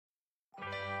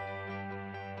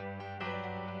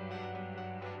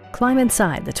Climb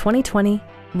inside the 2020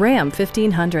 Ram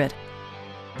 1500.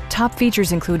 Top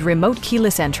features include remote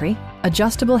keyless entry,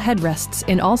 adjustable headrests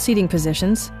in all seating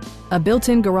positions, a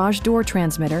built-in garage door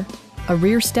transmitter, a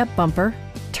rear step bumper,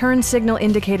 turn signal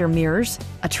indicator mirrors,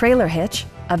 a trailer hitch,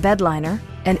 a bedliner,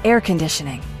 and air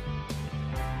conditioning.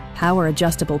 Power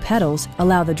adjustable pedals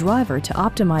allow the driver to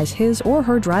optimize his or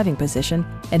her driving position,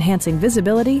 enhancing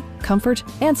visibility, comfort,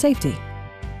 and safety.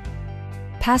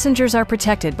 Passengers are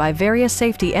protected by various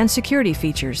safety and security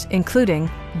features, including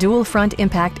dual front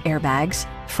impact airbags,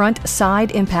 front side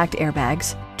impact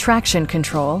airbags, traction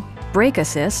control, brake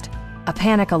assist, a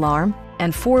panic alarm,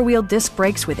 and four-wheel disc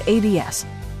brakes with ABS.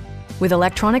 With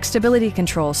electronic stability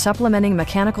control supplementing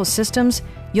mechanical systems,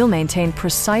 you'll maintain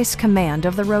precise command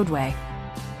of the roadway.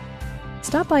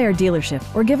 Stop by our dealership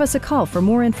or give us a call for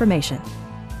more information.